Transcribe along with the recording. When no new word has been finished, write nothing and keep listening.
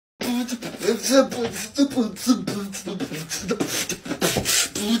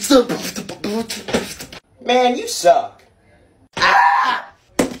Man, you suck. Ah!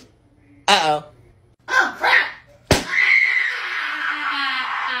 Uh-oh. Oh, crap!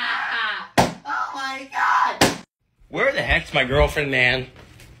 Oh, my God! Where the heck's my girlfriend, man?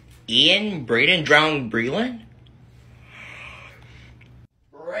 Ian? Brayden drowned Breland?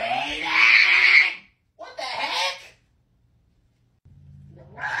 Brayden! What the heck?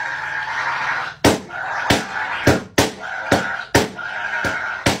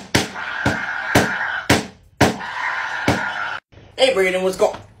 Hey, Brayden, what's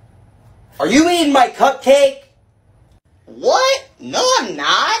going... Are you eating my cupcake? What? No, I'm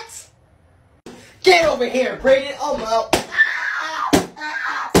not. Get over here, Brayden. Oh, no.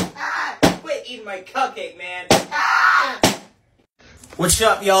 Quit eating my cupcake, man. What's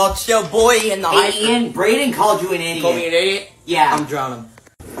up, y'all? It's your boy in the Hey, Ian, Brayden called you an idiot. Call me an idiot? Yeah. I'm drowning.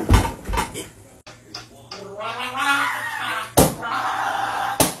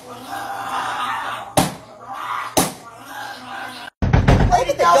 Look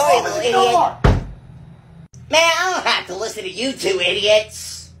at the door, you little idiot. Man, I don't have to listen to you two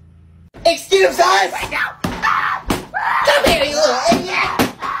idiots. Excuse us! Right now. Come here, you little idiot!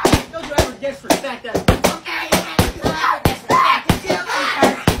 Don't you ever disrespect us.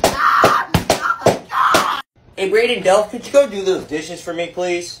 Hey, Brayden, Delph, could you go do those dishes for me,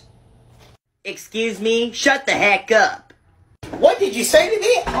 please? Excuse me? Shut the heck up. What did you say to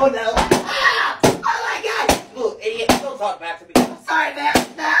me? Oh, no. Oh, my God. Little idiot, don't talk back to me. Sorry, man.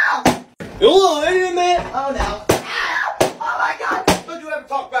 No. You little idiot, man. Oh, no. Oh, my God. Don't you ever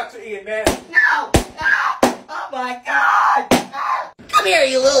talk back to Ian, man. No. No. Oh, my God. Come here,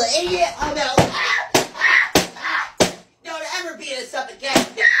 you little idiot. Oh, no. Don't ever beat us up again.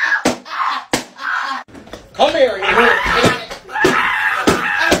 No. Come here, you little idiot.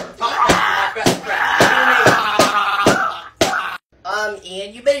 Ever talk back to my best friend.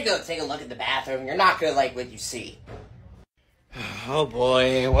 Ian, you better go take a look at the bathroom. You're not gonna like what you see. Oh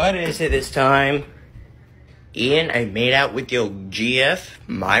boy, what is it this time? Ian, I made out with your GF,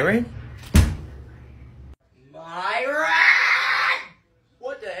 Myron? Myron!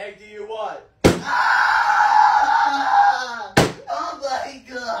 What the heck do you want? Oh my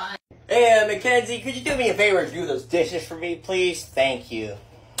God! Hey, Mackenzie, could you do me a favor and do those dishes for me, please? Thank you.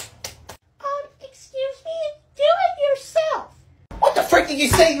 Excuse me? Do it yourself! What the frick did you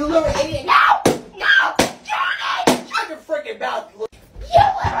say, you little idiot? No! No! Johnny! Shut your freaking mouth, you You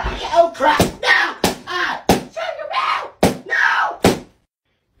little idiot! Oh crap! No! Shut your mouth! No!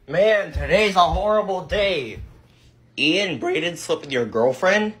 Man, today's a horrible day. Ian, Brayden slept with your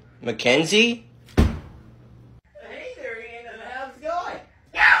girlfriend, Mackenzie? Hey there, Ian. How's it going?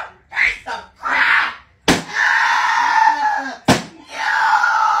 No! Piece of crap!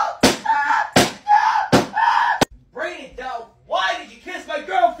 Brayden, Doe, why did you kiss my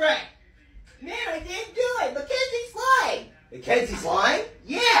girlfriend? Man, I didn't do it! Mackenzie's lying! Mackenzie's lying?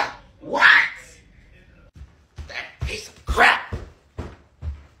 Yeah! What? That piece of crap.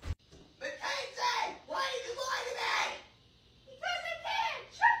 Mackenzie! Why did you lie to me? Because I can!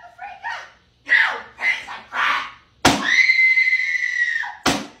 Shut the freak up! No! Piece of crap!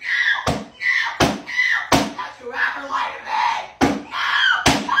 No! No! No! Don't you ever lie to me! No!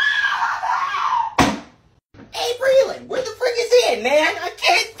 Hey, Breland, where the frick is Ian, man? I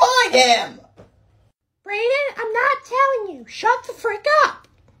can't find him! Brayden, I'm not telling you. Shut the frick up.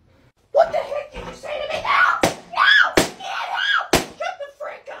 What the heck did you say